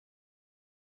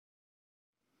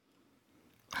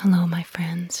Hello, my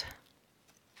friends.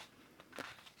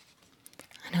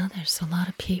 I know there's a lot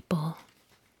of people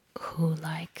who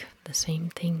like the same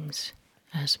things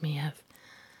as me. I've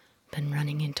been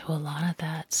running into a lot of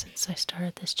that since I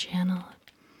started this channel.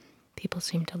 People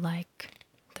seem to like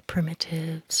the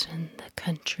primitives and the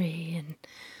country and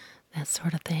that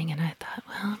sort of thing. And I thought,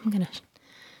 well, I'm going to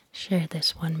share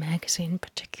this one magazine in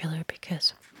particular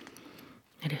because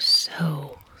it is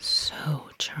so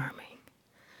charming.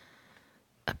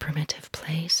 A Primitive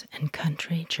Place and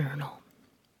Country Journal.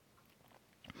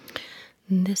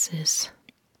 This is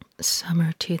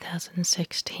summer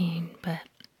 2016, but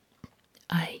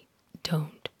I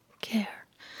don't care.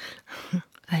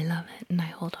 I love it and I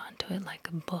hold on to it like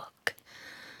a book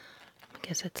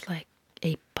because it's like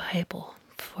a Bible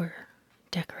for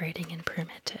decorating in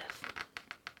primitive.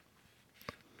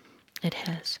 It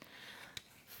has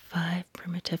 5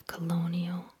 primitive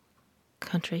colonial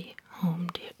country home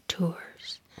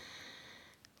tours,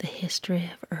 the history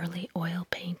of early oil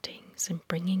paintings, and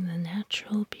bringing the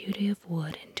natural beauty of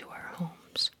wood into our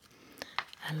homes.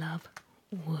 I love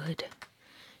wood.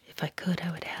 If I could,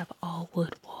 I would have all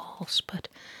wood walls, but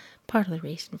part of the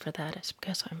reason for that is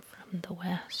because I'm from the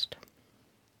West.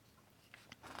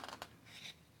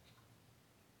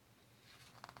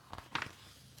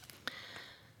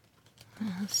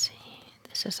 Let's see.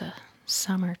 This is a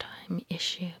summertime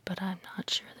issue, but I'm not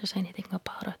sure there's anything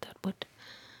about it that would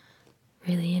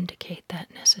really indicate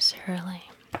that necessarily.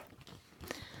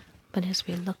 But as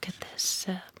we look at this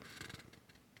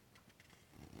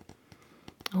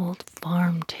old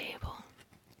farm table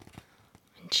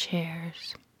and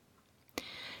chairs,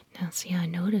 now see, I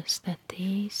noticed that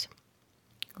this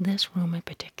room in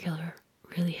particular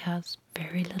really has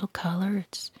very little color.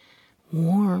 It's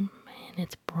warm and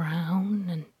it's brown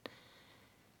and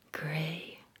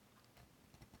gray.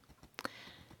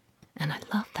 And I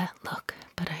love that look,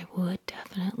 but I would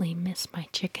definitely miss my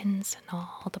chickens and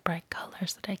all the bright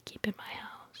colors that I keep in my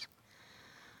house.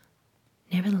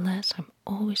 Nevertheless, I'm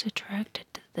always attracted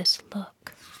to this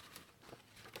look.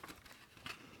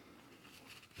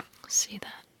 See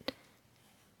that?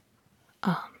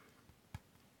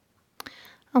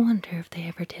 I wonder if they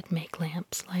ever did make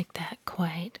lamps like that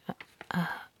quite. I'm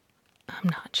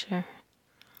not sure.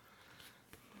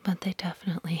 But they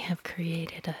definitely have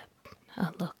created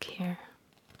a look here.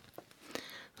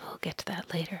 We'll get to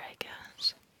that later, I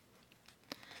guess.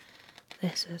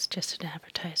 This is just an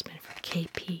advertisement for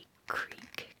KP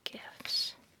Creek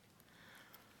Gifts.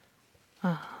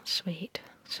 Oh, sweet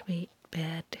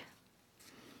bed.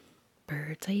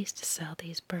 Birds. I used to sell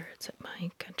these birds at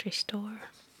my country store.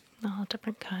 All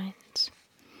different kinds.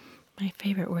 My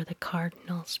favorite were the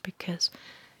cardinals because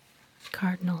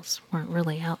cardinals weren't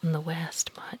really out in the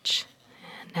West much.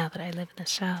 And now that I live in the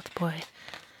South, boy,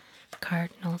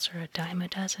 cardinals are a dime a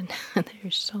dozen.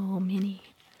 There's so many.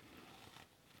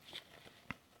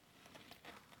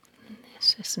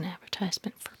 This is an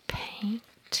advertisement for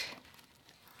paint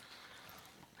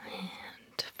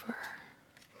and for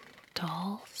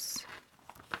dolls.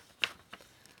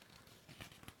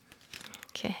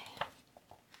 Okay.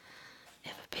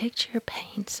 If a picture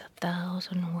paints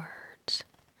 1,000 words,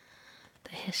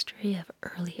 the history of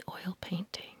early oil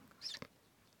paintings.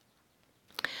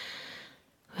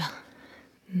 Well,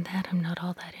 that I'm not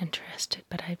all that interested,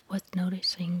 but I was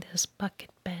noticing this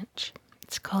bucket bench.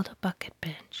 It's called a bucket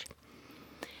bench.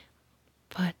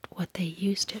 But what they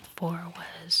used it for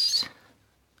was,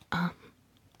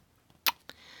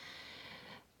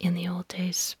 in the old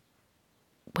days,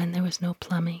 when there was no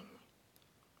plumbing,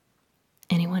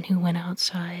 anyone who went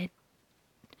outside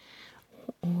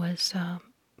was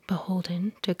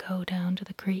beholden to go down to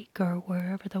the creek or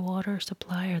wherever the water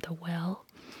supply or the well,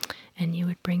 and you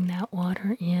would bring that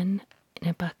water in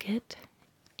a bucket,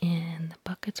 and the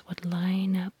buckets would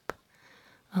line up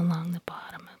along the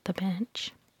bottom of the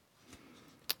bench.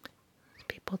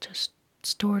 People just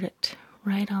stored it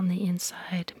right on the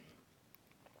inside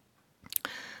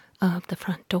of the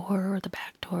front door or the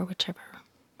back door, whichever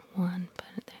one,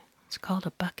 but it's called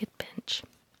a bucket bench.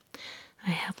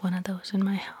 I have one of those in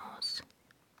my house.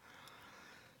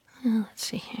 Well, let's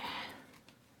see here.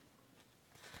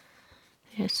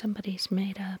 Here's somebody's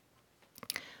made a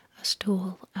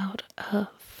stool out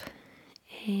of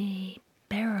a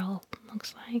barrel,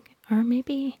 looks like. Or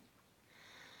maybe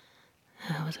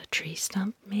it was a tree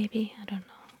stump, maybe. I don't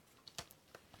know.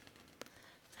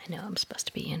 I know I'm supposed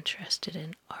to be interested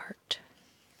in art,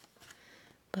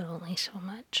 but only so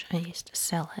much. I used to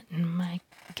sell it in my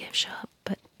gift shop,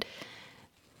 but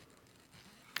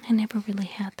I never really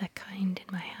had that kind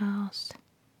in my house.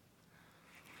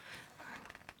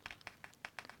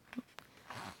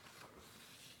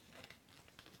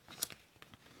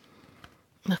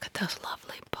 Look at those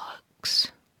lovely books.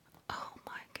 Oh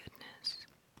my goodness.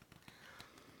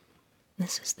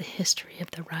 This is the history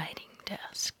of the writing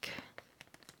desk.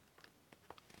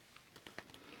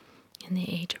 In the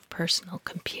age of personal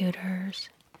computers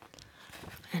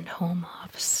and home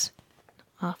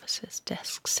offices,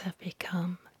 desks have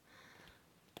become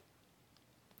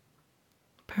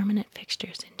permanent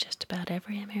fixtures in just about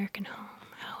every American home.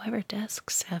 However,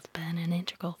 desks have been an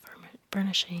integral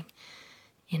furnishing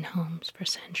in homes for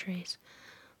centuries.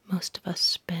 Most of us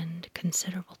spend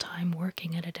considerable time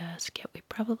working at a desk, yet we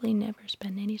probably never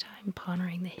spend any time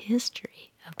pondering the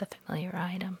history of the familiar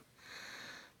item.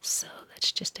 So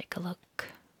let's just take a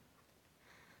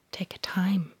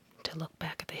time to look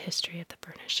back at the history of the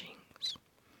furnishings.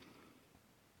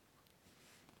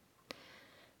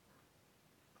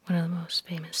 One of the most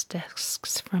famous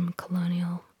desks from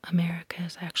colonial America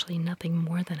is actually nothing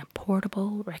more than a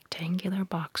portable rectangular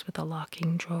box with a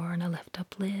locking drawer and a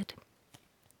lift-up lid.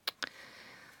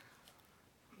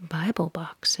 Bible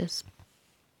boxes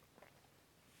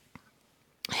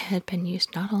had been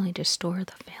used not only to store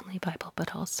the family Bible,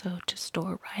 but also to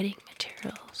store writing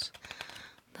materials.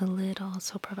 The lid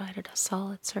also provided a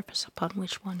solid surface upon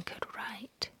which one could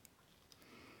write.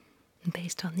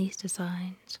 Based on these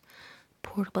designs,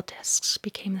 portable desks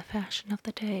became the fashion of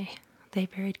the day. They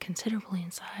varied considerably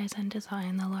in size and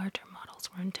design. The larger models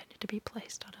were intended to be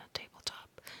placed on a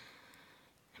tabletop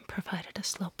and provided a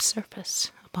sloped surface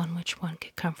upon which one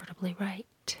could comfortably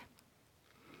write.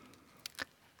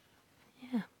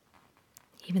 Yeah,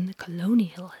 even the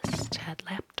colonialists had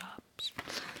laptops.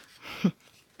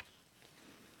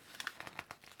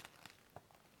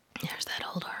 There's that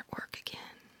old artwork again.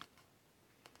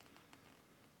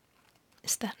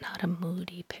 Is that not a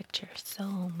moody picture?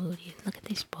 So moody. Look at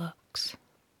these books.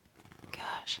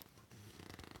 Gosh.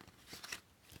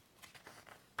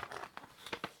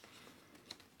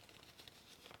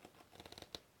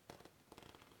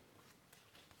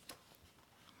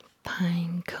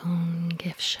 Pine Cone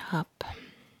Gift Shop.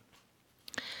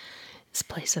 It's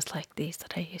places like these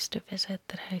that I used to visit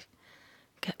that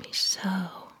got me so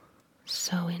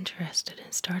interested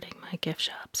in starting my gift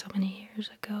shop so many years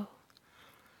ago.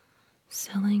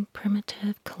 Selling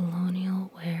primitive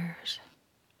colonial wares.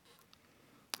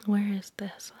 Where is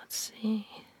this? Let's see.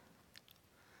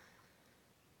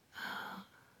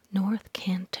 North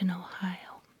Canton,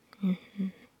 Ohio.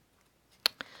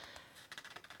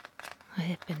 I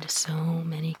have been to so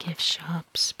many gift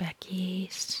shops back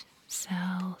east,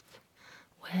 south,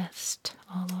 west,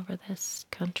 all over this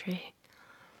country.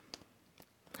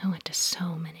 I went to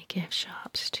so many gift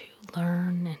shops to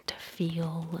learn and to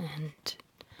feel and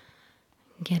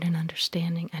get an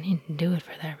understanding. I didn't do it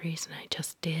for that reason, I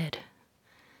just did.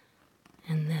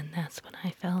 And then that's when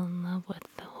I fell in love with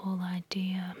the whole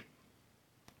idea.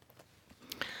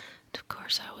 And of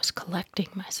course, I was collecting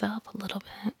myself a little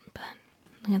bit, but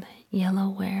look at the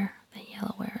yellowware. The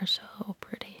yellowware is so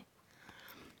pretty.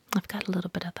 I've got a little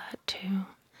bit of that too.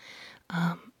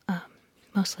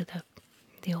 Mostly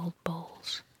the old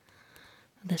bowls.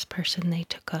 This person, they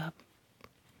took up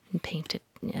and painted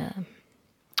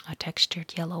a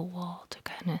textured yellow wall to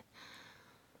kind of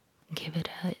give it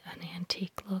an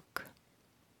antique look.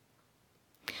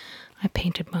 I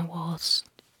painted my walls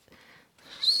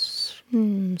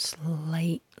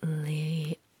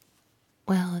slightly,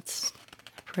 well, it's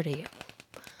pretty,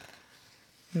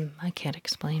 I can't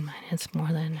explain mine. It's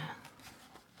more than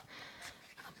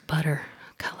a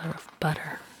color of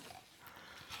butter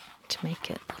to make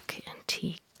it look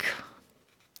antique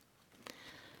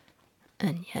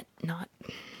and yet not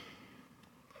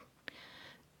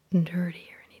dirty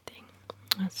or anything.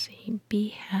 Let's see. Be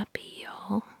happy,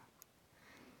 y'all.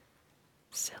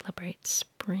 Celebrate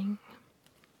spring.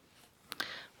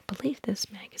 I believe this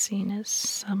magazine is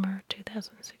summer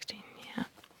 2016. Yeah,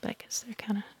 I guess they're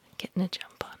kind of getting a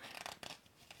jump on it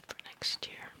for next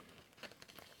year.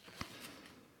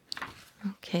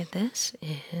 Okay, this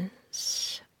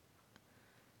is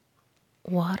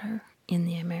water in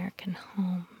the American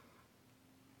home.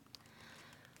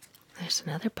 There's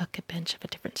another bucket bench of a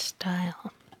different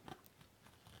style.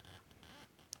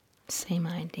 Same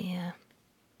idea.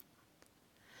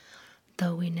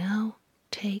 Though we now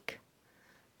take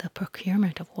the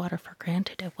procurement of water for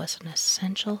granted, it was an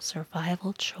essential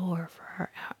survival chore for our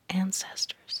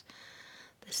ancestors.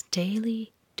 This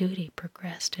daily duty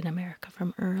progressed in America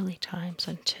from early times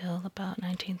until about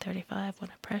 1935,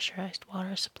 when a pressurized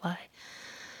water supply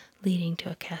leading to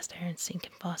a cast iron sink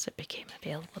and faucet became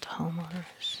available to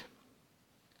homeowners.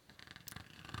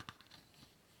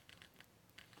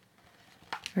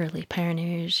 Early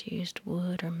pioneers used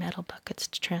wood or metal buckets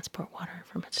to transport water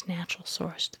from its natural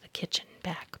source to the kitchen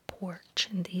back porch,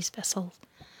 and these vessels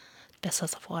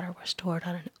of water were stored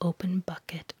on an open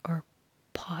bucket or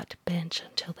pot bench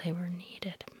until they were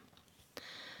needed.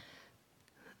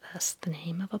 Thus the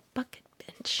name of a bucket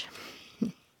bench.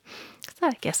 So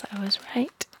I guess I was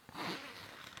right.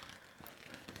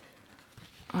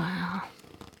 Wow.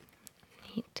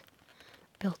 Neat.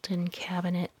 Built-in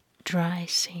cabinet dry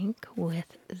sink with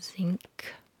zinc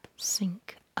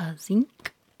sink.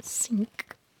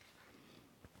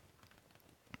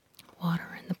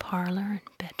 Water in the parlor and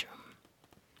bedroom.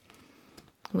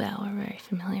 Well, we're very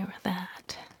familiar with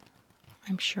that.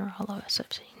 I'm sure all of us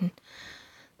have seen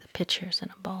the pictures in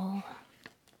a bowl.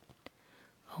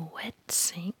 A wet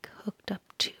sink hooked up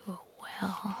to a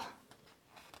well.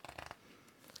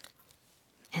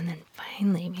 And then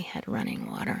finally we had running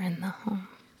water in the home.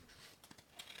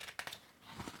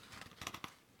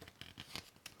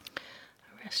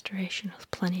 A restoration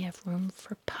with plenty of room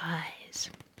for pies.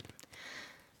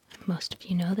 Most of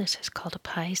you know this is called a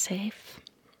pie safe.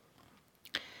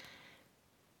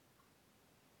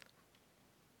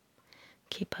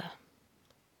 Keep a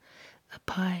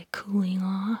pie cooling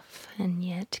off and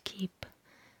yet keep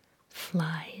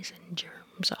flies and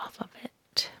germs off of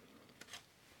it.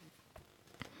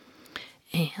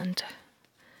 And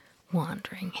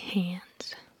wandering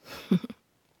hands.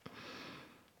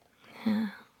 Yeah,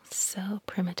 so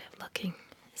primitive looking.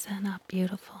 Is that not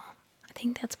beautiful? I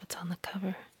think that's what's on the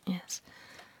cover, yes.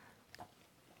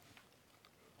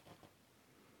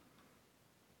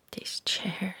 These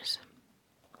chairs.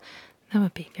 That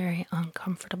would be very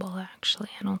uncomfortable, actually.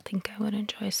 I don't think I would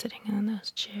enjoy sitting in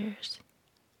those chairs.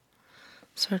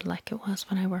 Sort of like it was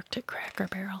when I worked at Cracker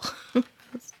Barrel.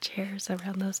 Those chairs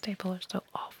around those tables are so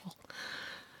awful.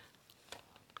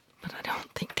 But I don't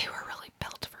think they were really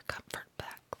built for comfort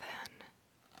back then.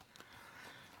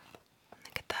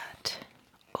 Look at that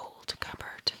old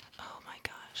cupboard. Oh my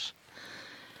gosh.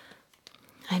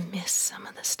 I miss some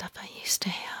of the stuff I used to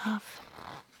have.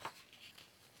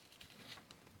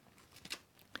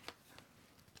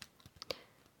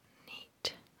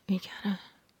 Neat. We got a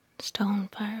stone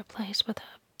fireplace with a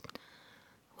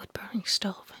wood-burning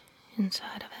stove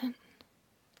inside of it.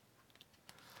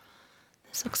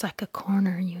 This looks like a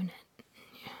corner unit.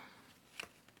 Yeah.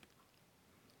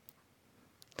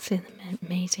 It's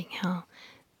amazing how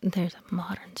there's a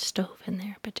modern stove in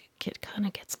there, but it kind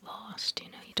of gets lost. You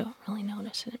don't really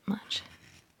notice it much.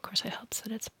 Of course, it helps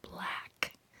that it's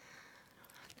black.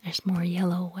 There's more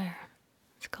yellowware.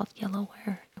 It's called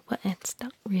yellowware. But it's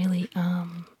not really,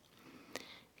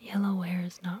 yellowware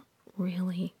is not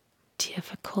really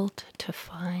difficult to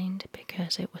find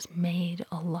because it was made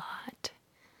a lot.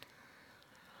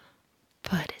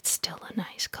 But it's still a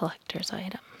nice collector's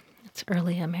item. It's way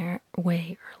early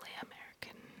American.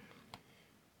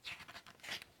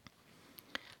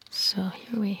 So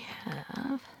here we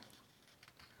have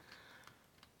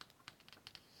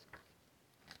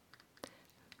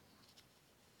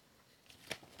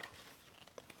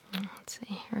let's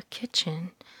see, her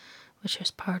kitchen, which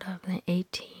was part of the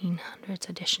 1800s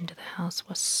addition to the house,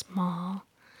 was small.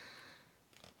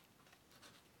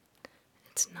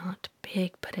 It's not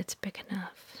big, but it's big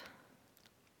enough.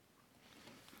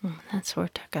 That's what we're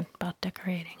talking about,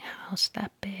 decorating a house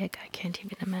that big. I can't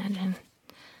even imagine.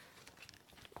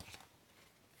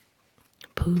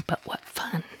 Pooh, but what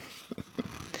fun.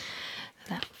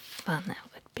 That fun that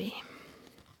would be.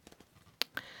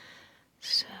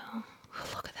 So,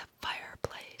 look at that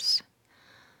fireplace.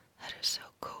 That is so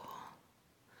cool.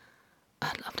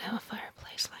 I'd love to have a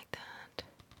fireplace like that.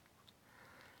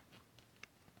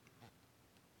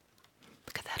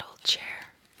 Look at that old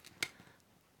chair.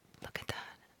 Look at that.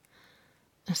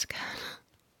 It's got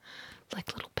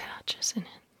like little patches in it.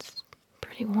 It's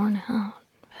pretty worn out,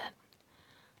 but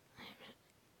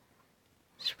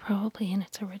it's probably in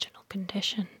its original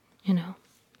condition,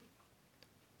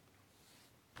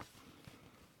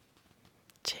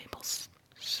 Table's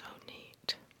so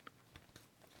neat.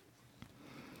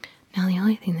 Now the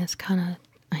only thing that's kind of,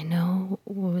 I know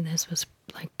this was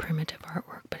like primitive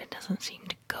artwork, but it doesn't seem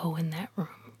to go in that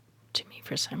room to me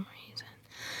for some reason.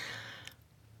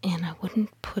 And I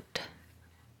wouldn't put,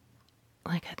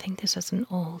 I think this is an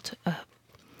old,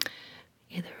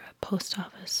 either a post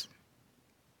office.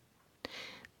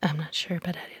 I'm not sure,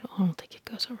 but I don't think it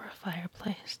goes over a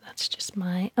fireplace. That's just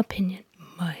my opinion,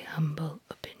 my humble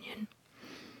opinion.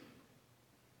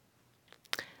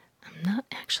 I'm not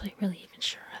actually really even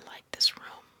sure I like this room.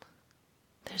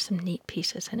 There's some neat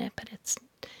pieces in it, but it's...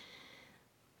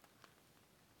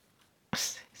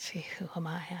 See, who am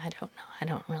I? I don't know. I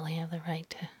don't really have the right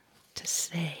to to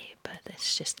say, but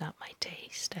it's just not my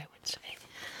taste, I would say.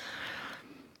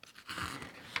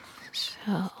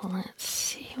 So let's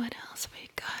see what else we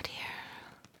got here.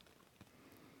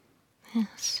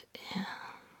 This, yeah,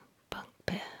 bunk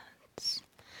beds.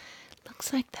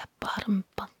 Looks like that bottom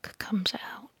bunk comes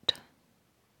out.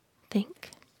 Think,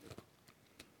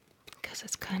 because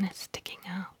it's kind of sticking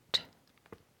out.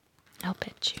 I'll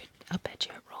bet you it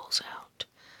rolls out.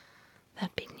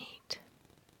 That'd be neat.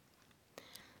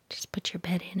 Just put your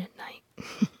bed in at night.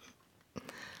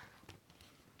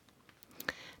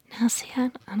 Now, see, I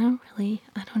don't really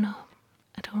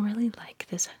like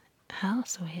this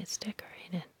house the way it's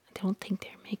decorated. I don't think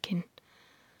they're making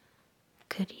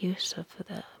good use of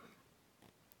the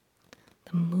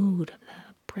mood of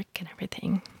the brick and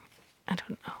everything. I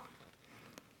don't know.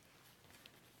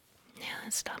 Yeah,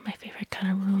 that's not my favorite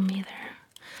kind of room either.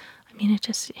 I mean,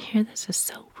 this is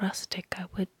so rustic. I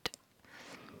would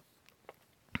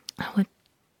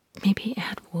maybe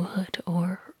add wood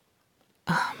or,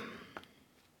 I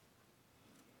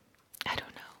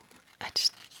don't know.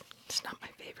 It's not my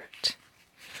favorite.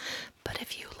 But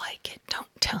if you like it, don't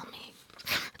tell me.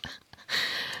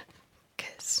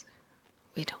 Because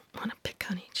we don't want to pick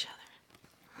on each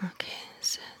other. Okay,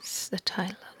 this is the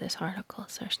title of this article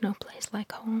is There's No Place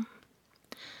Like Home.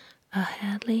 A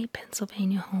Hadley,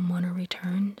 Pennsylvania homeowner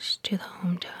returns to the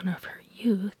hometown of her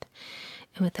youth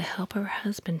and with the help of her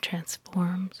husband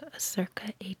transforms a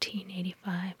circa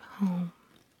 1885 home.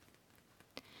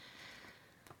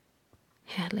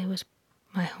 Hadley was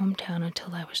my hometown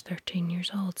until I was 13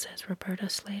 years old, says Roberta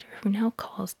Slater, who now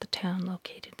calls the town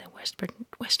located in the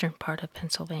western part of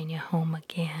Pennsylvania home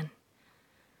again.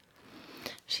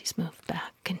 She's moved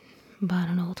back and bought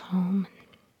an old home.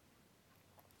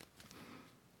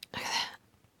 Look at that.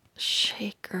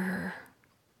 Shaker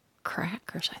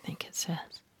crackers, I think it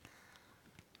says.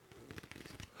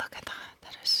 Look at that.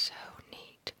 That is so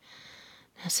neat.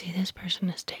 Now see, this person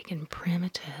has taken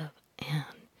primitive and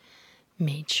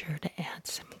made sure to add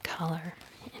some color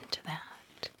into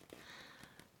that.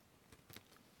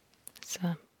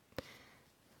 So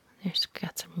there's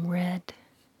got some reds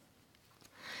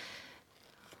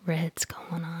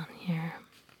going on here.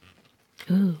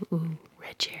 Ooh,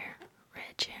 red chair.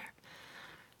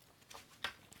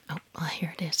 Oh, well,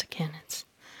 here it is again. It's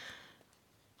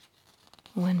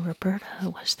when Roberta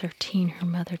was 13, her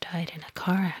mother died in a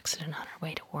car accident on her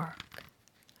way to work.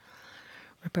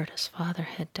 Roberta's father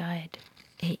had died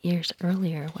 8 years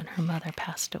earlier when her mother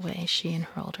passed away. She and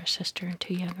her older sister and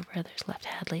 2 younger brothers left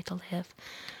Hadley to live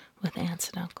with aunts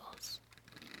and uncles.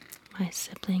 My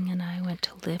sibling and I went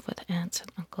to live with aunts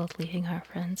and uncles, leaving our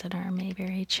friends and our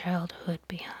Mayberry childhood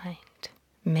behind.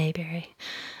 Mayberry.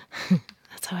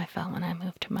 That's how I felt when I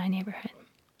moved to my neighborhood.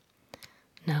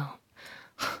 No,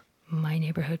 my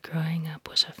neighborhood growing up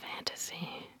was a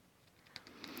fantasy.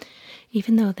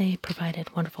 Even though they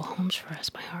provided wonderful homes for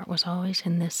us, my heart was always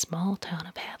in this small town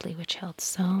of Hadley, which held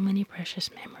so many precious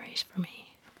memories for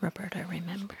me, Roberta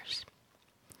remembers.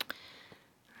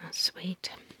 Oh,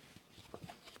 sweet.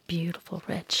 Beautiful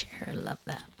red chair. Love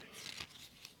that.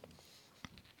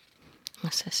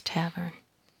 This is Tavern.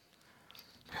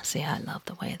 Now, see, I love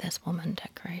the way this woman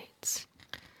decorates.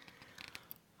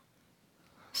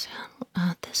 So,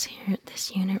 this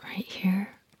unit right here,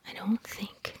 I don't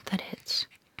think that it's...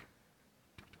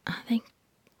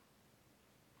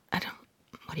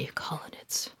 what do you call it?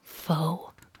 It's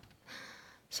faux.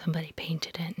 Somebody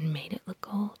painted it and made it look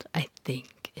gold. I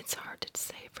think it's hard to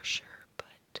say for sure,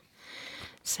 but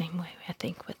same way I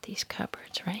think with these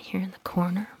cupboards right here in the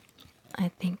corner. I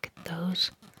think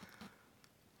those,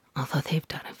 although they've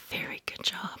done a very good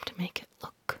job to make it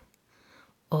look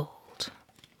old,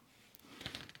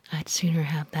 I'd sooner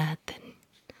have that than,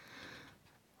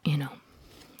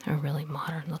 a really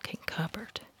modern looking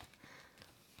cupboard.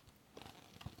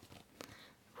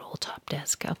 Roll top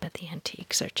desk up at the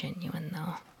antiques are genuine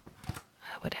though.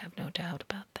 I would have no doubt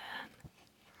about that.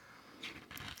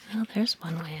 Well, there's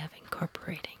one way of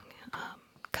incorporating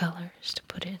colors to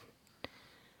put in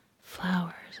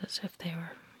flowers as if they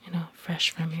were,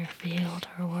 fresh from your field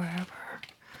or wherever.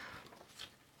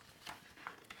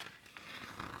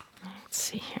 Let's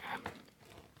see here.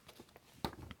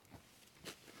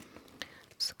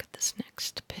 Let's look at this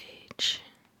next page.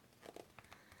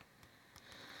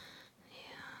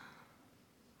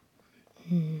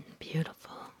 Yeah.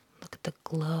 Beautiful. Look at the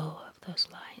glow of those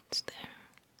lights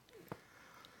there.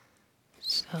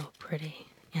 So pretty.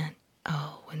 And,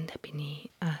 oh, wouldn't that be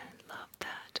neat? I love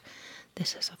that.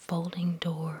 This is a folding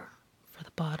door for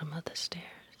the bottom of the stairs.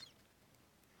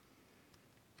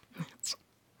 That's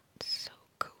so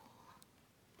cool.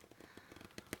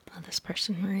 Well, this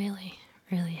person really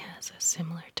really has a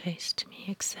similar taste to me,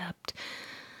 except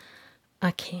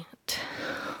I can't.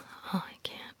 Oh, I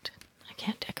can't. I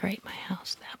can't decorate my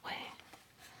house that way.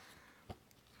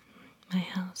 My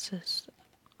house is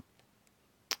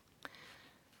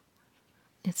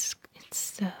it's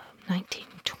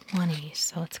 1920s,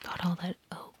 so it's got all that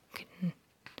oak, and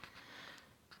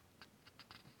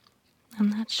I'm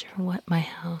not sure what my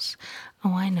house.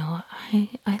 Oh, I know.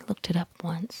 I looked it up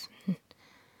once and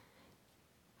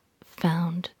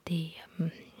found the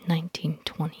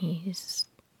 1920s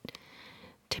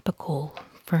typical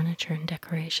furniture and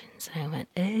decorations, and I went,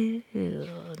 "Oh,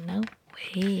 no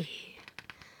way.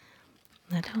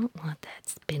 I don't want that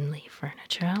spindly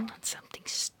furniture. I want something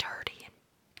sturdy and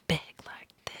big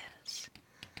like this,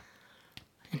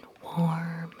 and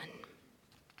warm and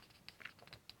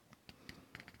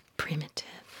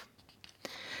primitive."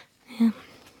 Yeah,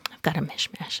 I've got a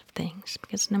mishmash of things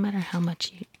because no matter how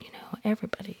much you know,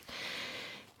 everybody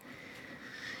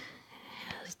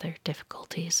has their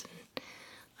difficulties, and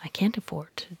I can't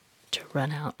afford to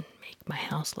run out and make my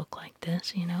house look like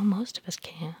this. You know, most of us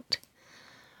can't.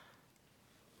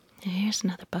 And here's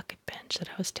another bucket bench that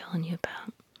I was telling you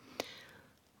about.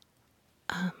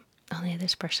 Only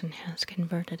this person has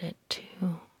converted it to,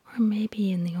 or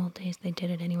maybe in the old days they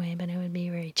did it anyway, but it would be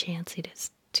very chancy to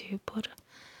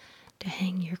to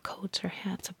hang your coats or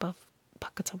hats above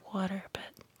buckets of water, but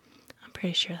I'm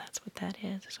pretty sure that's what that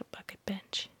is. It's a bucket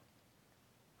bench.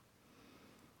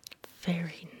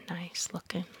 Very nice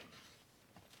looking.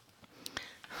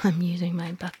 I'm using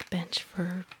my bucket bench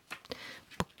for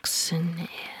books and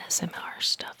ASMR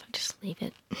stuff. I just leave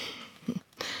it.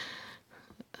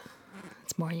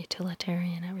 It's more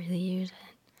utilitarian. I really use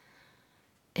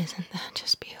it. Isn't that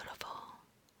just beautiful?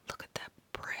 Look at that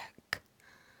brick.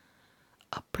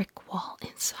 A brick wall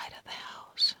inside of the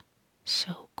house.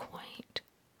 So quaint.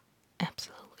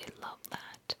 Absolutely love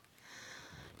that.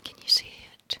 Can you see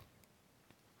it?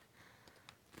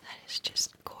 That is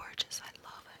just gorgeous. I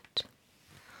love it.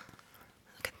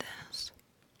 Look at this.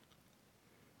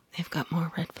 They've got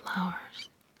more red flowers.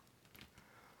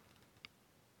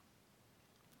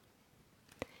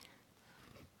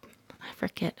 I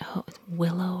forget, oh, it's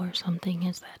willow or something.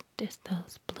 Is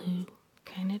those blue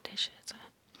kind of dishes?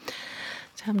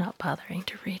 So I'm not bothering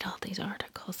to read all these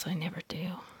articles. I never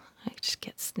do. I just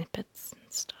get snippets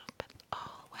and stuff. But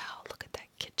oh wow, look at that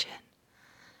kitchen.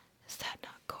 Is that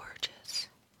not gorgeous?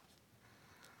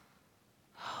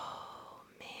 Oh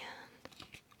man.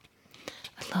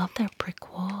 I love their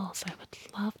brick walls. I would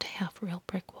love to have real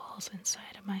brick walls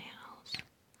inside of my house.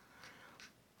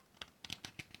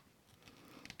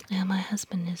 And my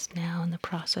husband is now in the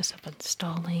process of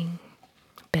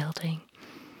building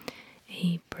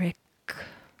a brick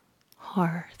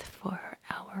hearth for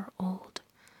our old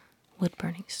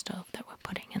wood-burning stove that we're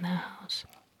putting in the house.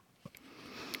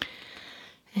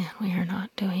 And we are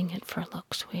not doing it for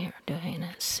looks. We are doing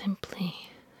it simply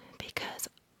because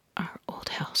our old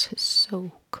house is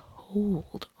so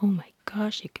cold. Oh my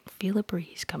gosh, you can feel a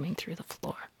breeze coming through the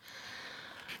floor.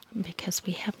 Because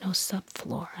we have no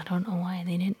subfloor. I don't know why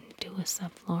they didn't do a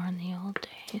subfloor in the old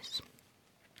days.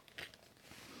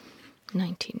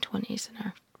 1920s,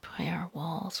 and our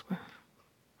walls were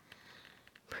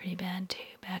pretty bad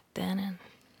too back then, and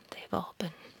they've all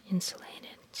been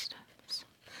insulated and stuff. So.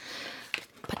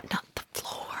 But not the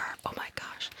floor. Oh my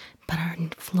gosh. But our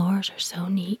floors are so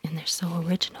neat and they're so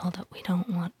original that we don't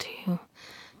want to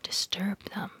disturb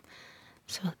them.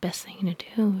 So the best thing to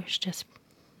do is just,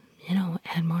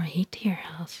 add more heat to your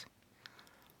house.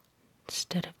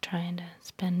 Instead of trying to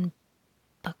spend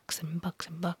bucks and bucks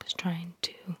and bucks trying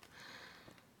to,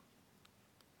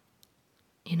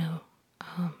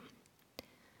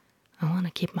 I want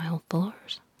to keep my old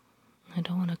floors. I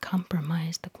don't want to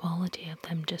compromise the quality of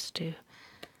them just to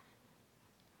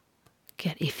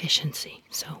get efficiency.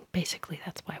 So basically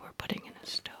that's why we're putting in a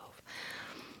stove.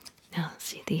 Now,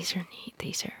 see, these are neat.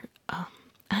 These are,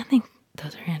 I think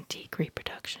those are antique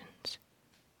reproductions.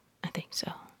 I think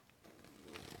so.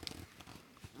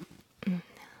 I don't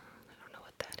know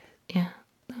what that is. Yeah,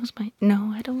 those might.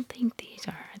 No, I don't think these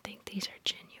are. I think these are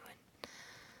genuine.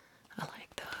 I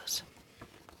like those.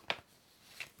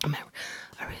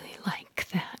 I really like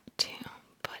that too,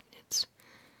 but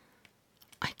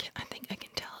I think I can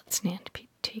tell it's an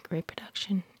antique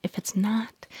reproduction. If it's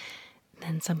not,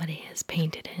 then somebody has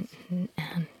painted it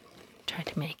and tried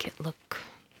to make it look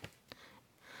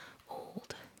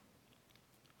old.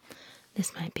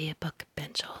 This might be a bucket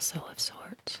bench also of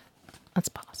sorts. That's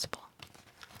possible.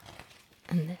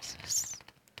 And this is,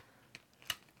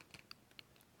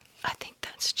 I think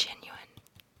that's genuine.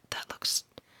 That looks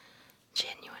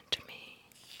genuine to me.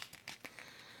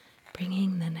 Bringing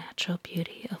natural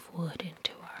beauty of wood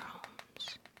into our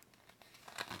homes.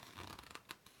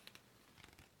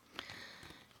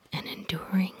 An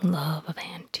enduring love of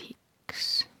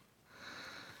antiques.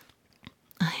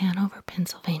 A Hanover,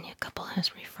 Pennsylvania couple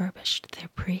has refurbished their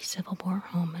pre-Civil War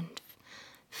home and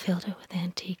filled it with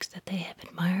antiques that they have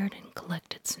admired and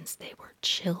collected since they were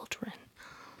children.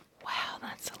 Wow,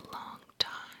 that's a long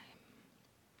time.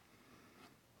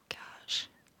 Gosh.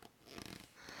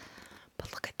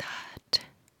 But look at that.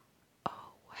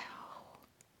 Oh, wow.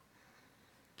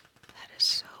 That is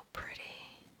so pretty.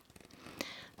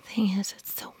 The thing is,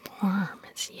 it's so warm.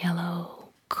 It's yellow,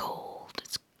 cold,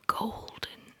 it's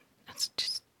golden. It's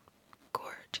just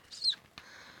gorgeous.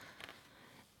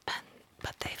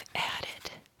 But they've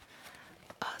added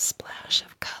a splash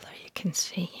of color. You can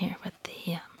see here with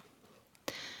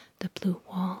the blue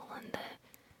wall and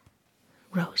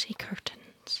the rosy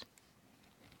curtains.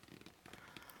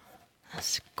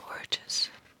 That's gorgeous.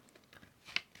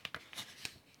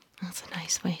 That's a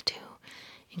nice way to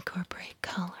incorporate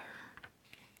color.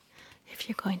 If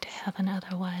you're going to have an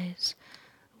otherwise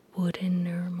wooden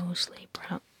or mostly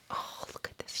brown. Oh, look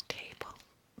at this table.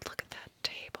 Look at that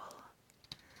table.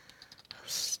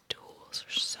 Those stools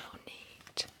are so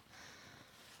neat.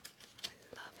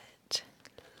 Love it.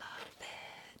 Love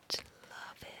it.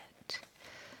 Love it.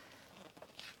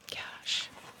 Gosh.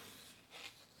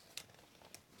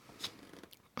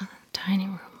 The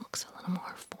dining room looks a little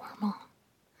more formal.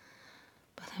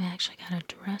 But they've actually got a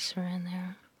dresser in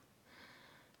there.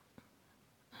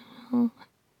 Well,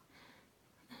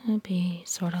 it'd be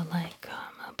sort of like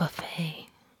a buffet.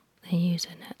 They use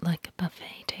it like a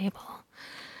buffet table,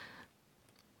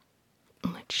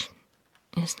 which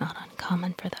is not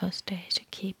uncommon for those days. You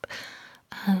keep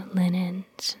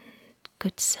linens and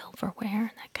good silverware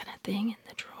and that kind of thing in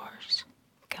the drawers.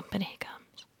 Company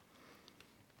comes.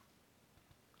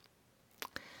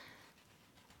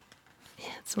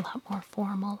 Yeah, it's a lot more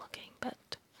formal looking,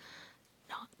 but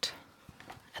not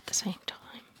at the same time.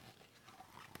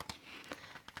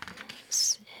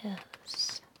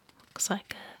 This looks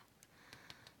like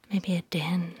maybe a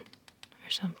den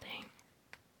or something.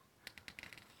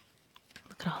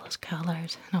 Look at all those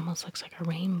colors. It almost looks like a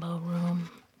rainbow room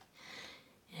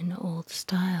in old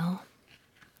style.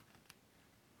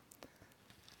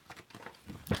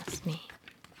 That's neat.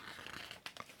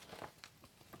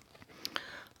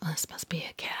 Well, this must be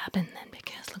a cabin then,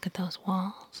 because look at those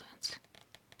walls.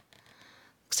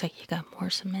 Looks like you got more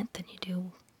cement than you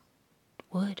do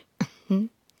wood.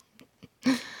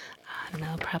 I don't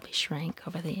know, probably shrank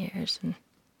over the years. And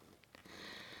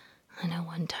I know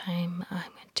one time I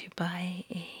went to buy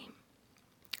a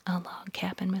log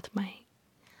cabin with my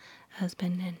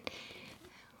husband, and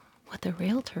what the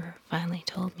realtor finally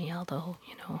told me, although,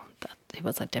 that it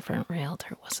was a different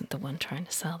realtor, wasn't the one trying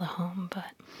to sell the home,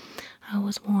 but I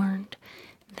was warned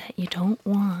that you don't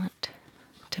want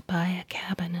to buy a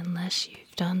cabin unless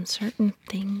you've done certain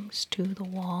things to the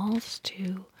walls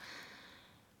to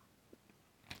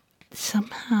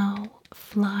somehow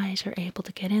flies are able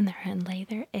to get in there and lay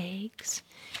their eggs,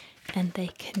 and they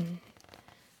can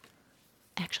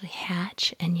actually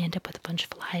hatch, and you end up with a bunch of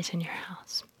flies in your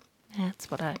house. That's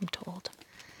what I'm told.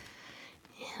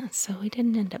 Yeah, so we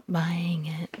didn't end up buying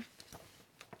it.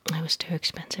 It was too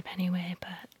expensive anyway,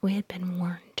 but we had been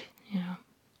warned,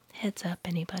 heads up,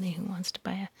 anybody who wants to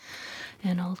buy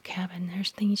an old cabin,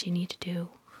 there's things you need to do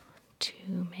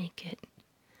to make it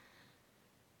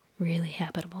really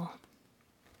habitable.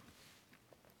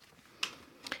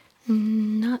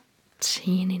 Not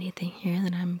seeing anything here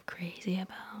that I'm crazy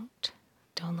about.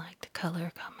 Don't like the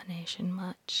color combination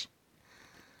much.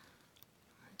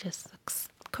 It just looks,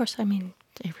 of course,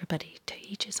 everybody to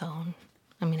each his own.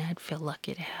 I'd feel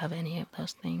lucky to have any of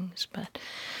those things, but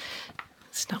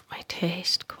it's not my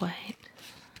taste quite,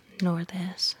 nor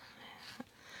this. I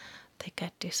think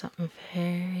I'd do something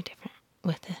very different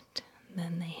with it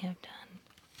than they have done.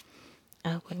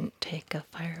 I wouldn't take a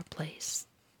fireplace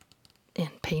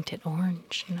and paint it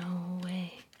orange. No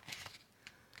way.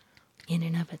 In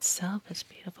and of itself, it's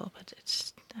beautiful, but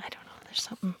it's, I don't know, there's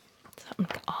something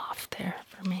off there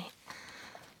for me.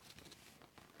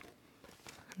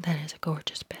 That is a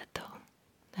gorgeous bed, though.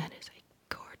 That is a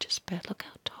gorgeous bed. Look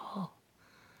how tall.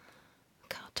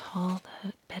 Look how tall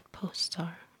the bedposts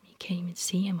are. You can't even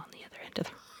see them on the other end of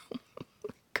the room.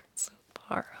 It goes so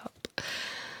far up.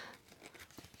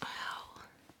 Wow.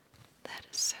 That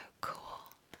is so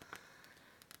cool.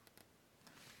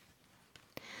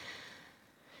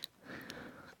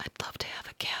 I'd love to have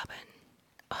a cabin.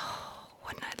 Oh,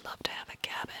 wouldn't I love to have a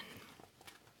cabin?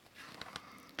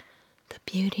 The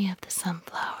beauty of the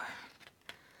sunflower.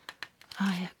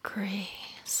 I agree.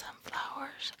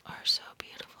 Sunflowers are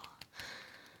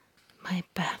my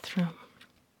bathroom,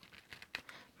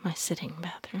 my sitting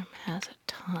bathroom, has a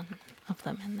ton of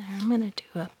them in there. I'm going to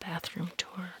do a bathroom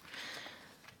tour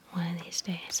one of these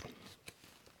days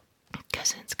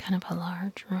because it's kind of a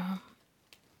large room.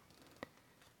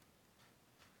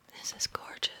 This is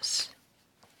gorgeous.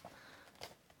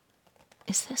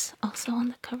 Is this also on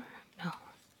the cover? No,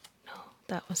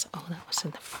 that was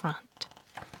in the front.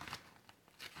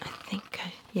 I think,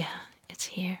 yeah, it's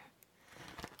here.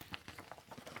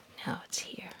 Now it's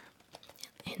here,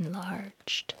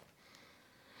 enlarged.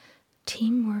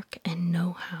 Teamwork and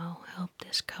know-how help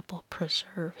this couple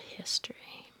preserve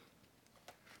history.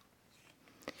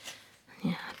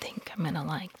 Yeah, I think I'm gonna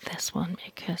like this one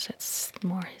because it's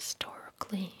more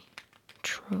historically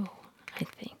true, I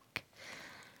think.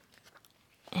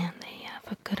 And they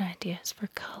have a good ideas for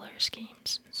color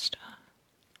schemes and stuff.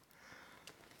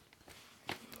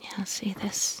 Yeah, see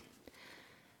this?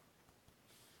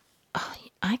 Oh,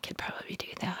 I could probably do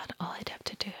that. All I'd have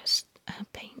to do is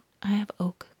paint. I have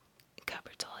oak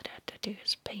cupboards. All I'd have to do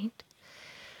is paint.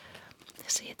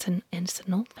 See, it's an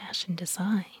old-fashioned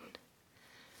design,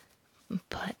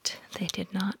 but they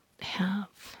did not have,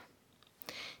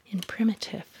 in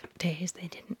primitive days, they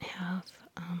didn't have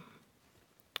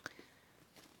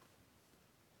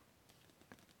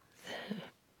the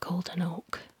golden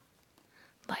oak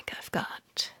like I've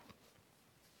got.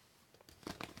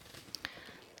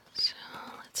 So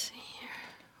let's see here.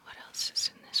 What else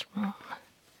is in this room?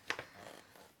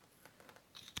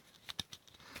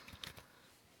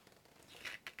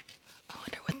 I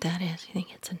wonder what that is. You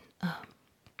think it's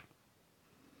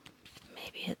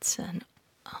maybe it's an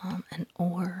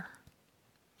oar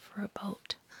for a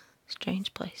boat.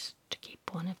 Strange place to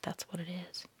keep one if that's what it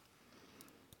is.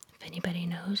 If anybody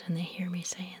knows and they hear me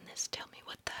saying this, tell me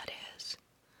what that is.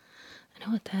 I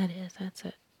know what that is. That's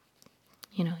it.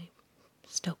 You know, you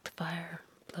stoke the fire,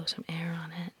 blow some air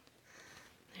on it.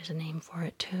 There's a name for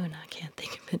it too, and I can't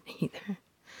think of it either.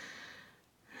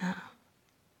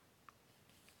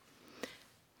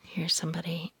 Here's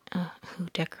somebody who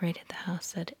decorated the house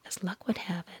said, as luck would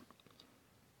have it,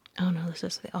 oh no, this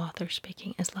is the author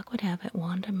speaking, as luck would have it,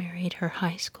 Wanda married her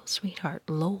high school sweetheart,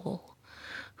 Lowell,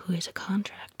 who is a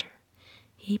contractor.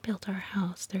 He built our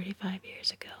house 35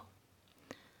 years ago.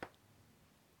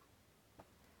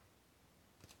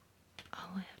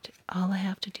 All I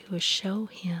have to do is show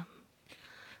him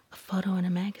a photo in a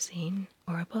magazine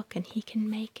or a book and he can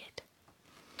make it.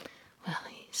 Well,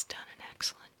 he's done an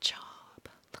excellent job.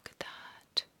 Look at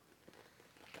that.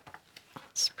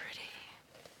 That's pretty.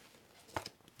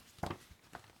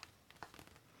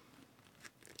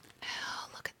 Oh,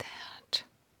 look at that.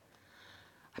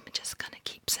 I'm just gonna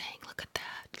keep saying, look at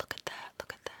that, look at that,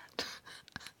 look at that.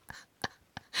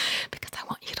 Because I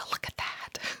want you to look at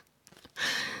that.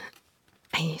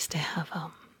 I used to have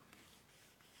a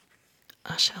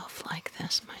shelf like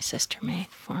this my sister made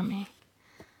for me.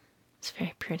 It's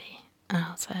very pretty. I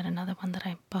also had another one that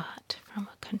I bought from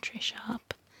a country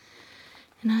shop.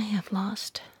 And I have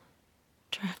lost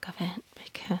track of it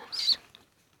because,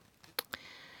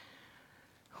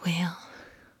 well,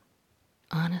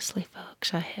 honestly,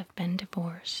 folks, I have been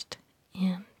divorced.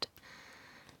 And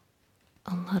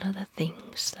a lot of the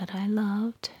things that I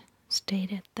loved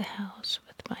stayed at the house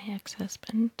with my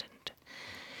ex-husband.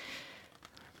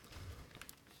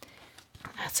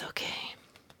 And that's okay.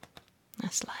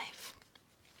 That's life.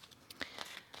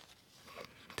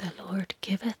 The Lord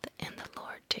giveth and the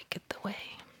Lord taketh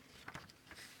away.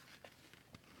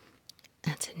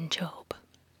 That's in Job,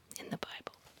 in the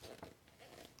Bible.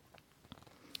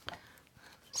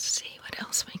 Let's see what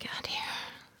else we got here.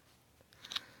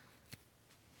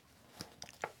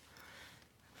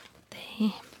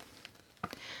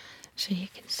 So you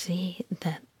can see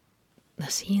that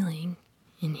the ceiling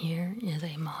in here is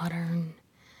a modern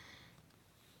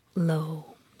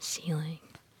low ceiling.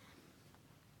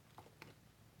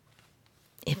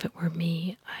 If it were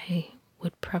me, I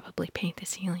would probably paint the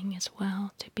ceiling as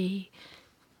well to be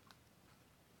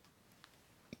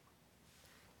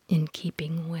in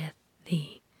keeping with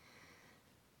the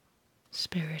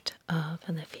spirit of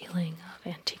and the feeling of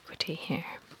antiquity here.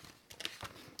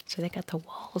 So they got the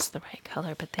walls the right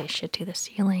color, but they should do the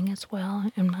ceiling as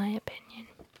well, in my opinion.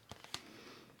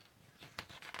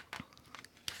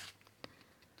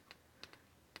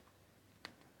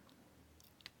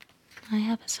 I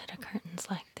have a set of curtains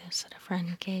like this that a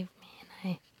friend gave me, and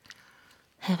I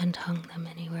haven't hung them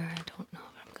anywhere. I don't know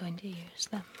if I'm going to use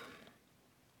them.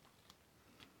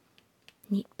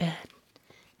 Neat bed.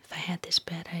 If I had this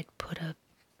bed, I'd put a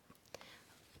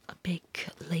big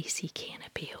lacy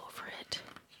canopy over it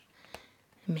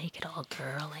and make it all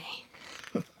girly.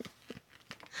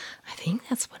 I think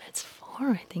that's what it's for.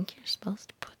 Or I think you're supposed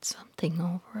to put something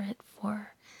over it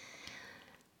for,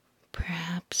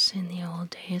 perhaps in the old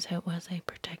days it was a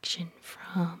protection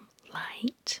from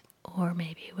light, or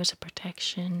maybe it was a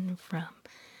protection from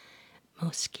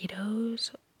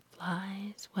mosquitoes,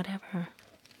 flies, whatever.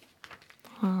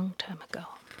 Long time ago,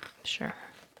 I'm sure.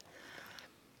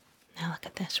 Now look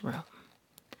at this room.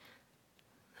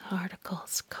 The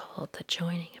article's called "The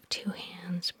Joining of Two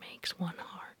Hands Makes One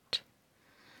Heart."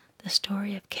 The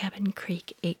story of Cabin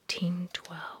Creek,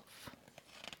 1812.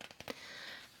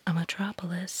 A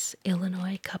Metropolis,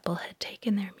 Illinois couple had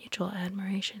taken their mutual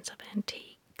admirations of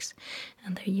antiques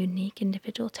and their unique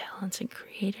individual talents and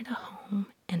created a home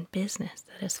and business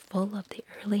that is full of the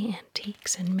early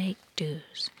antiques and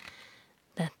make-dos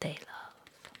that they love.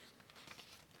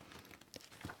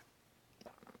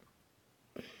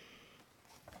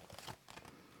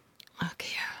 Look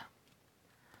here.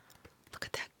 Look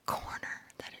at that corner.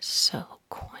 That is so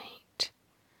quaint.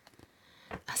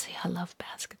 I love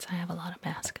baskets. I have a lot of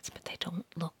baskets, but they don't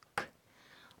look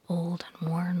old and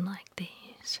worn like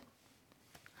these.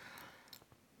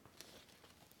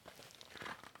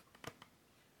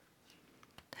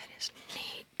 That is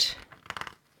neat.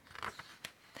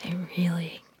 They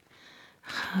really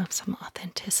have some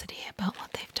authenticity about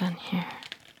what they've done here.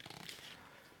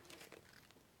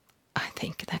 I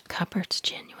think that cupboard's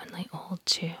genuinely old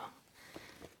too.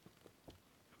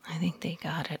 I think they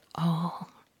got it all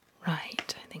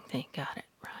right. I think they got it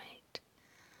right.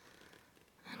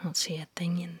 I don't see a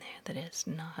thing in there that is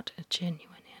not a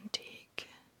genuine antique.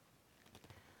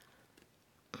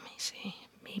 Let me see.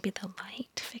 Maybe the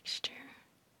light fixture.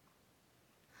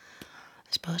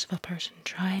 I suppose if a person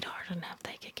tried hard enough,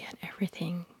 they could get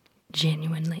everything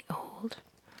genuinely old.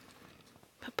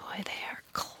 But boy, they are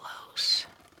close.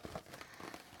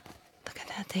 Look at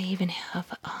that. They even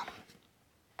have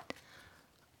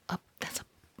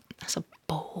that's a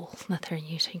bowl that they're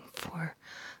using for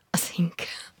a sink.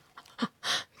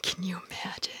 Can you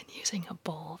imagine using a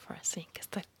bowl for a sink?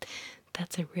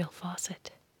 That's a real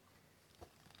faucet.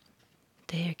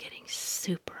 They are getting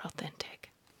super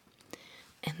authentic.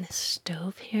 And this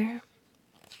stove here,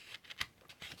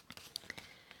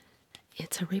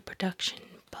 it's a reproduction,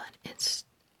 but it's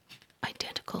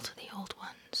identical to the old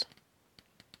ones.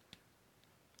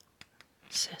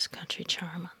 It says Country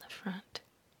Charm on the front.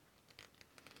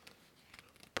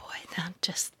 Boy, that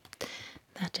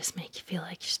just makes you feel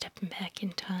like you're stepping back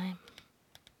in time.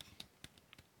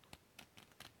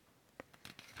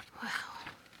 Wow.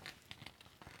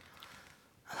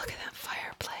 Look at that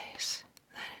fireplace.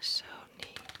 That is so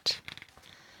neat.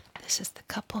 This is the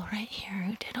couple right here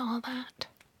who did all that.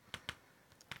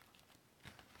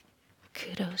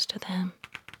 Kudos to them.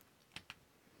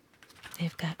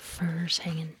 They've got furs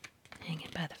hanging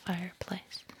by the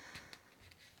fireplace.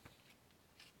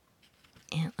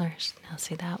 Antlers. Now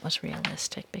see, that was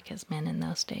realistic because men in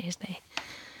those days, they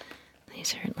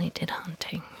certainly did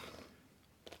hunting.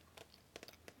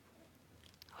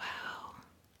 Wow.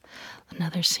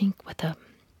 Another sink with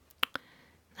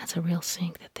that's a real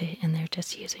sink and they're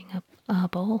just using a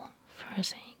bowl for a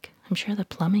sink. I'm sure the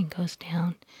plumbing goes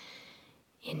down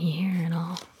in here and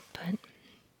all, but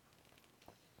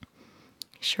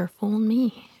sure fooled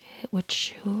me. It would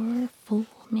sure fool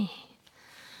me.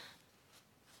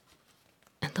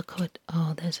 And look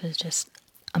this is just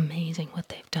amazing what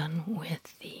they've done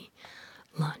with the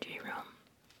laundry room.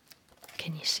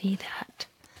 Can you see that?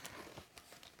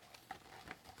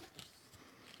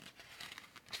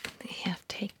 They have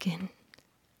taken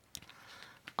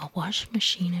a washing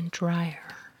machine and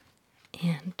dryer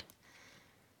and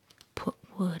put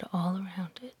wood all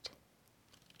around it.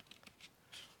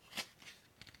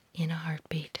 In a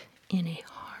heartbeat,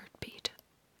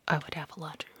 I would have a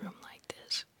laundry room like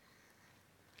this.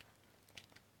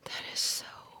 That is so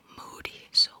moody,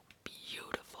 so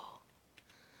beautiful.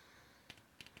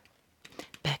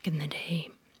 Back in the day,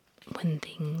 when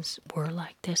things were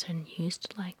like this and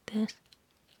used like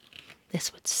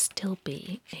this would still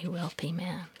be a wealthy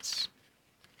man's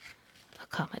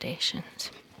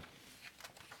accommodations.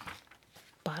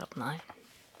 Bottom line.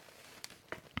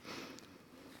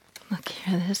 Look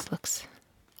here,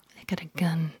 they got a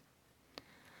gun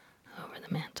over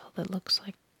the mantle that looks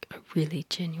like a really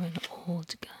genuine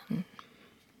old gun.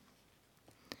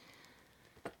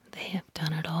 They have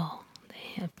done it all.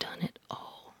 They have done it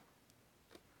all.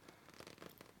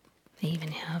 They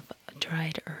even have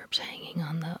dried herbs hanging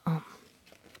on the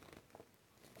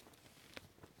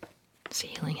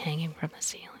ceiling, hanging from the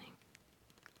ceiling.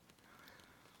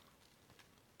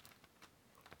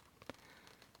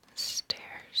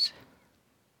 Stairs.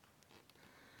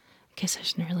 I guess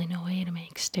there's really no way to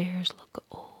make stairs look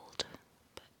old,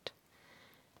 but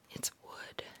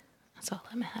That's all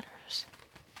that matters.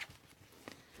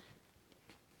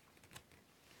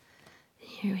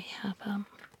 Here we have,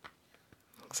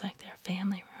 looks like their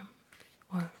family room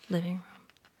or living room.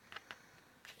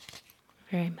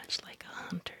 Very much like a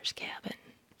hunter's cabin.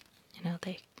 You know,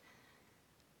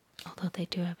 although they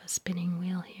do have a spinning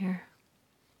wheel here,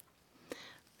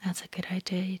 that's a good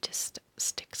idea. You just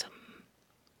stick some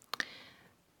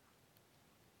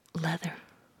leather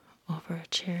over a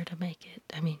chair to make it.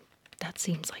 I mean, that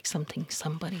seems like something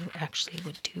somebody actually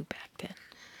would do back then.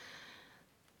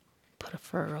 Put a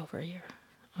fur over your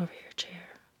chair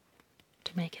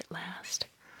to make it last.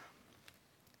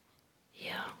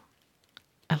 Yeah,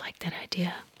 I like that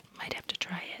idea. Might have to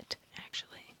try it,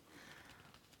 actually.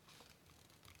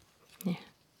 Yeah.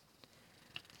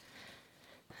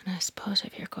 And I suppose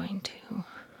if you're going to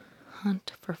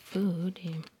hunt for food,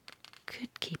 you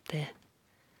could keep the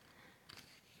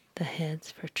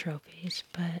heads for trophies,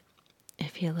 but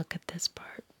if you look at this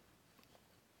part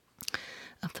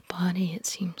of the body, it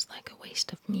seems like a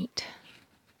waste of meat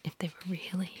if they were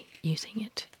really using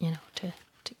it,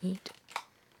 to eat.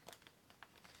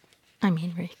 I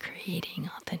mean, recreating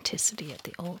authenticity of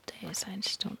the old days. I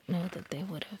just don't know that they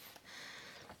would have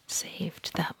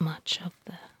saved that much of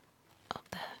the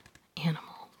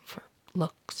animal for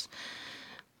looks.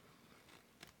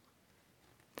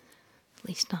 At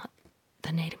least not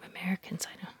the Native Americans,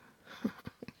 I know.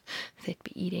 They'd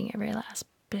be eating every last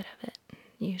bit of it,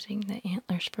 using the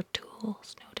antlers for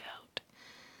tools, no doubt.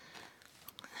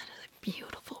 That is a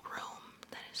beautiful room.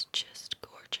 That is just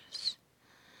gorgeous.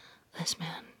 This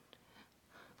man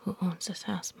who owns this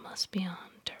house must be a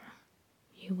hunter,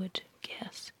 you would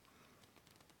guess.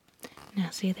 Now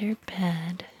see their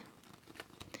bed.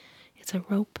 It's a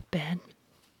rope bed.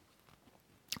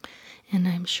 And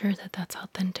I'm sure that that's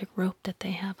authentic rope that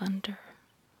they have under.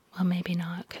 Well, maybe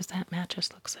not, because that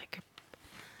mattress looks like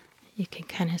you can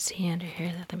kind of see under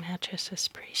here that the mattress is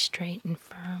pretty straight and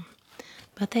firm.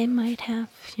 But they might have,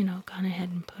 gone ahead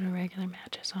and put a regular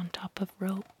mattress on top of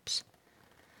ropes.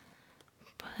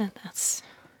 But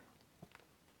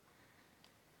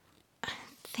I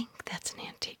think that's an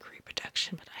antique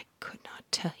reproduction, but I could not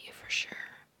tell you for sure.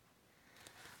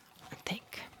 I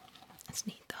think. It's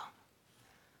neat, though.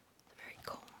 Very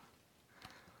cool.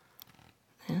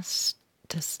 This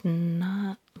does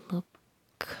not look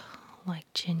like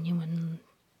genuine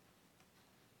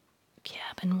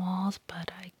cabin walls,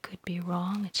 but I could be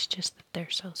wrong. It's just that they're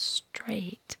so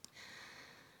straight.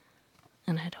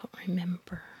 And I don't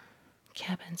remember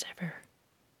cabins ever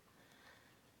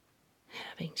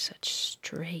having such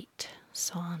straight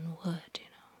sawn wood,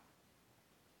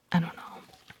 I don't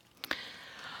know.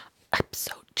 I'm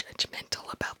so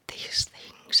judgmental about these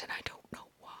things, and I don't know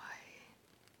why.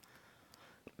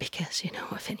 Because,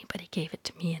 if anybody gave it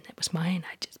to me and it was mine,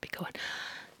 I'd just be going,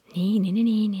 nee, nee, nee,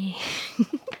 nee, nee.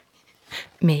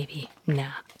 Maybe.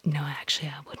 Nah. No, actually,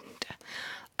 I wouldn't.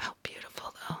 How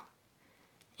beautiful, though.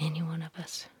 Any one of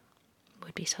us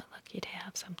would be so lucky to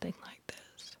have something like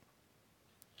this.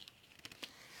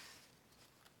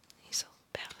 These little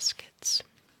baskets.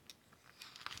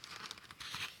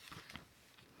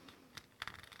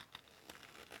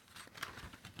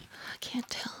 I can't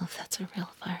tell if that's a real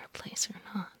fireplace or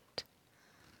not.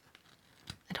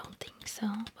 I don't think so,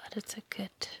 but it's a good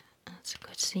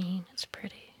scene. It's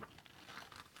pretty.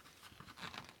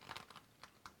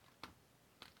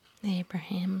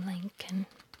 Abraham Lincoln.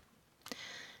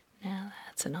 Now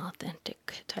that's an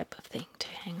authentic type of thing to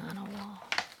hang on a wall,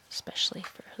 especially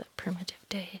for the primitive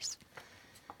days.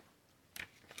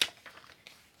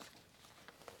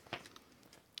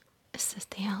 Is this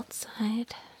the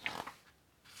outside?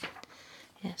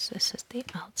 Yes, this is the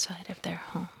outside of their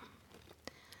home.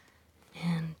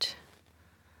 And,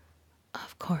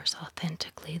 of course,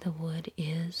 authentically, the wood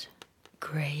is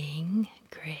gray.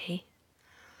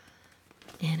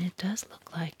 And it does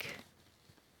look like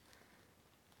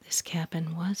this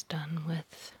cabin was done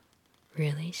with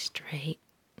really straight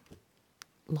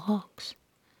logs.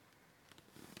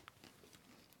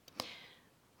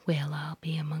 Well, I'll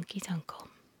be a monkey's uncle.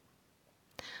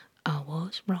 I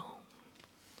was wrong.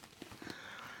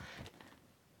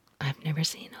 I've never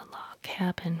seen a log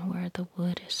cabin where the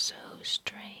wood is so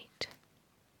straight.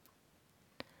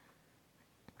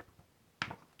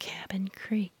 Cabin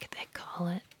Creek, they call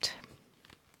it.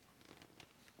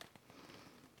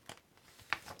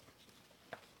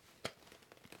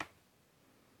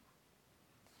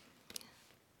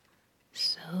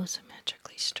 So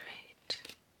symmetrically straight.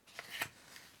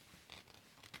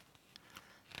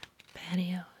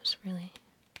 Patio is really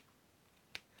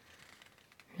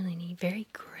neat. Very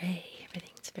gray.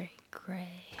 Everything's very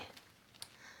gray.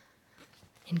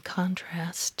 in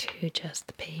contrast to just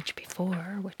the page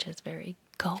before, which is very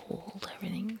gold.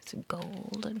 Everything's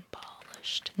gold and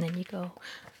polished. And then you go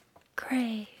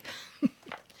gray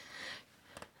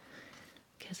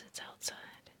because it's outside.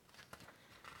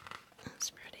 It's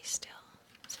pretty still.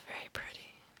 It's very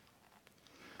pretty.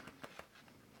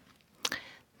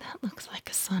 That looks like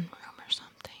a sunroom or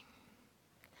something.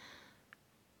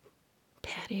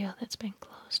 Patio that's been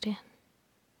closed in.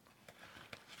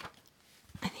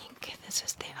 I think this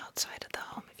is the outside of the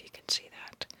home, if you can see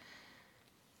that.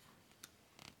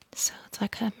 So it's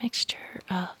like a mixture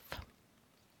of,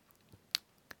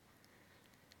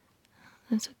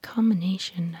 it's a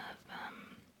combination of,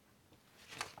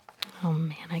 oh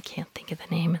man, I can't think of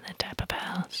the name of the type of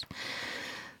house.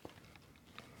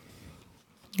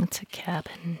 It's a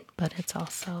cabin, but it's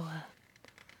also a,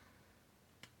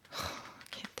 I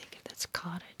can't think of this,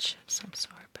 cottage of some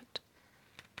sort, but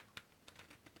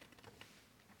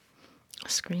a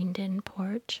screened-in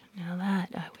porch. Now that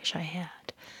I wish I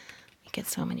had. We get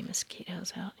so many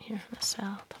mosquitoes out here in the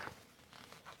south.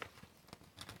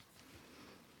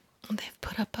 They've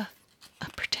put up a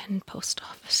pretend post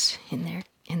office in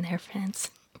their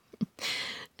fence,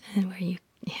 and where you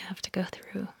have to go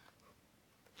through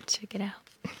to get out.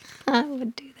 I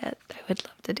would do that. I would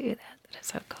love to do that. That is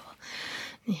so cool.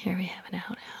 And here we have an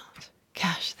outhouse.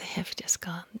 Gosh, they have just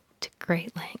gone to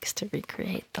great lengths to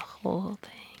recreate the whole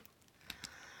thing.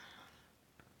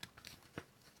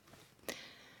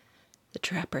 The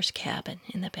trapper's cabin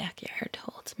in the backyard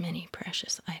holds many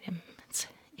precious items.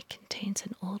 It contains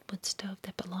an old wood stove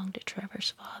that belonged to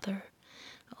Trevor's father,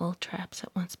 old traps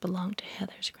that once belonged to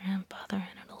Heather's grandfather,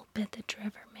 and an old bed that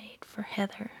Trevor made for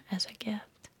Heather as a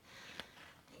gift.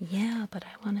 Yeah, but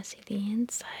I want to see the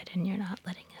inside, and you're not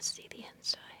letting us see the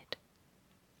inside.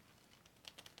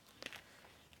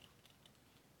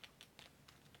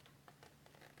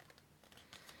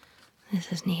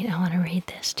 This is neat. I want to read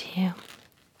this to you.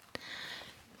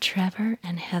 Trevor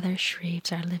and Heather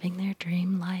Shreves are living their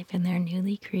dream life in their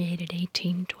newly created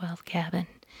 1812 cabin.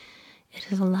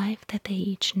 It is a life that they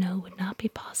each know would not be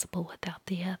possible without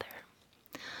the other.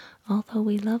 Although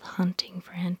we love hunting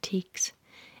for antiques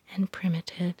and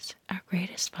primitives, our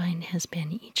greatest find has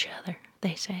been each other,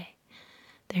 they say.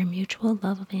 Their mutual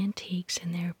love of antiques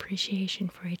and their appreciation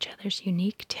for each other's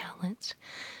unique talents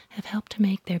have helped to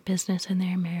make their business and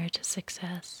their marriage a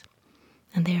success,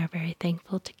 and they are very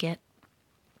thankful to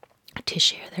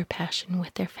share their passion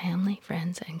with their family,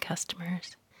 friends, and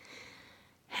customers.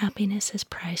 Happiness is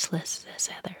priceless, says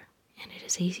Heather, and it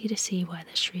is easy to see why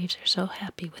the Shreves are so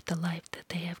happy with the life that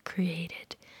they have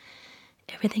created.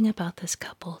 Everything about this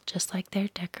couple, just like their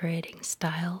decorating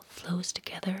style, flows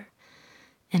together,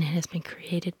 and it has been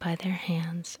created by their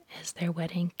hands. As their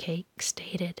wedding cake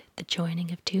stated, the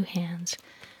joining of two hands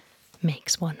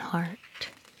makes one heart.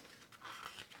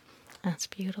 That's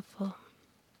beautiful.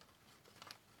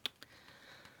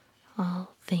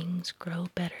 All things grow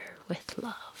better with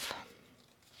love.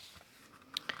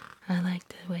 I like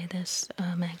the way this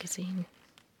magazine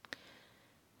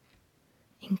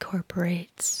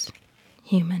incorporates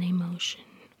human emotion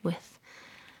with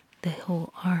the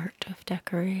whole art of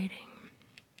decorating.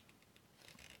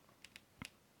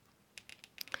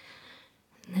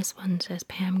 And this one says,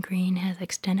 Pam Green has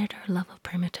extended her love of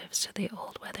primitives to the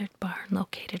old weathered barn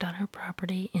located on her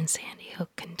property in Sandy Hook,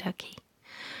 Kentucky.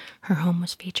 Her home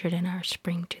was featured in our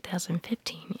spring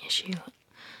 2015 issue,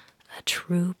 A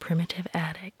True Primitive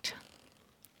Addict.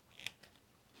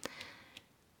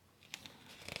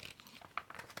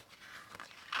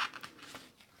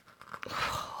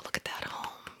 Oh, look at that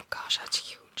home. Gosh, that's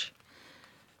huge.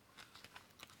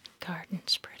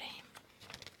 Garden's pretty.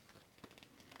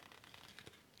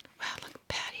 Wow, look,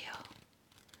 patio.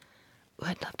 Ooh,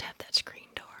 I'd love to have that screen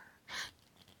door.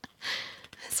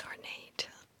 That's ornate.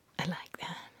 I like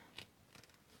that.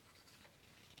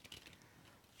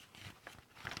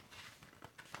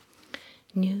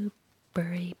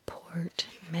 Newburyport,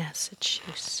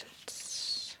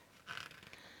 Massachusetts.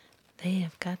 They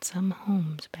have got some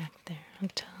homes back there. I'm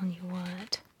telling you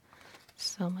what.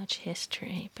 So much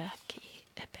history back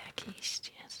east,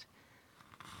 yes.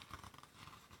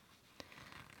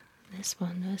 This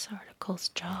article's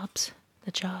jobs,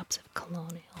 the jobs of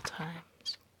colonial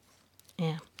times.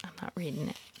 Yeah, I'm not reading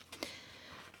it.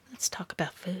 Let's talk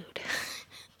about food.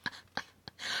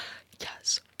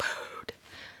 Yes, food.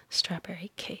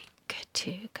 Strawberry cake,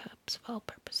 2 cups of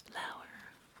all-purpose flour.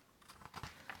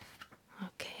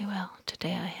 Okay, well,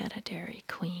 today I had a Dairy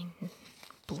Queen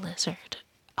blizzard.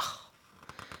 Oh,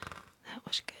 that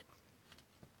was good.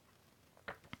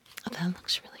 Oh, that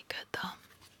looks really good, though.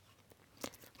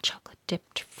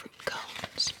 Chocolate-dipped fruit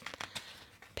cones,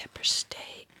 pepper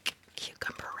steak,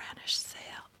 there's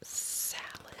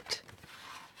salad.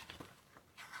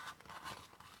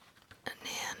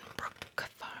 Nan Brook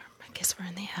Farm. I guess we're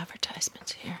in the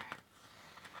advertisements here.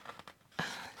 I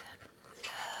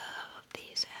love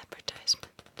these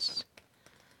advertisements.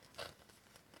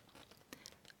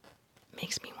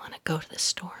 Makes me want to go to the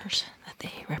stores that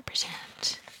they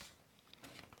represent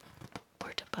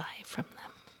or to buy from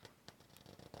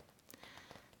them.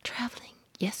 Traveling.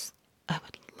 Yes, I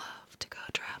would love to go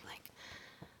traveling.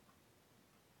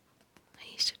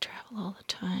 I used to travel all the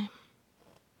time.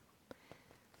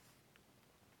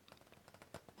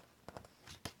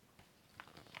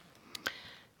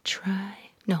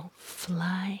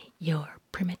 Fly your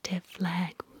primitive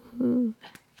flag. Ooh.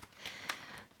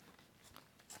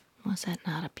 Was that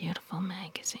not a beautiful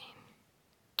magazine?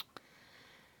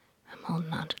 I'm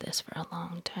holding on to this for a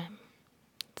long time.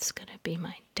 It's going to be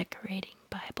my decorating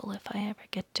Bible if I ever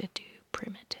get to do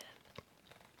primitive.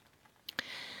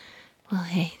 Well,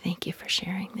 hey, thank you for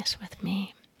sharing this with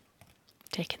me.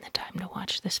 Taking the time to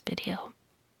watch this video.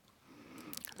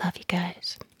 Love you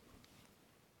guys.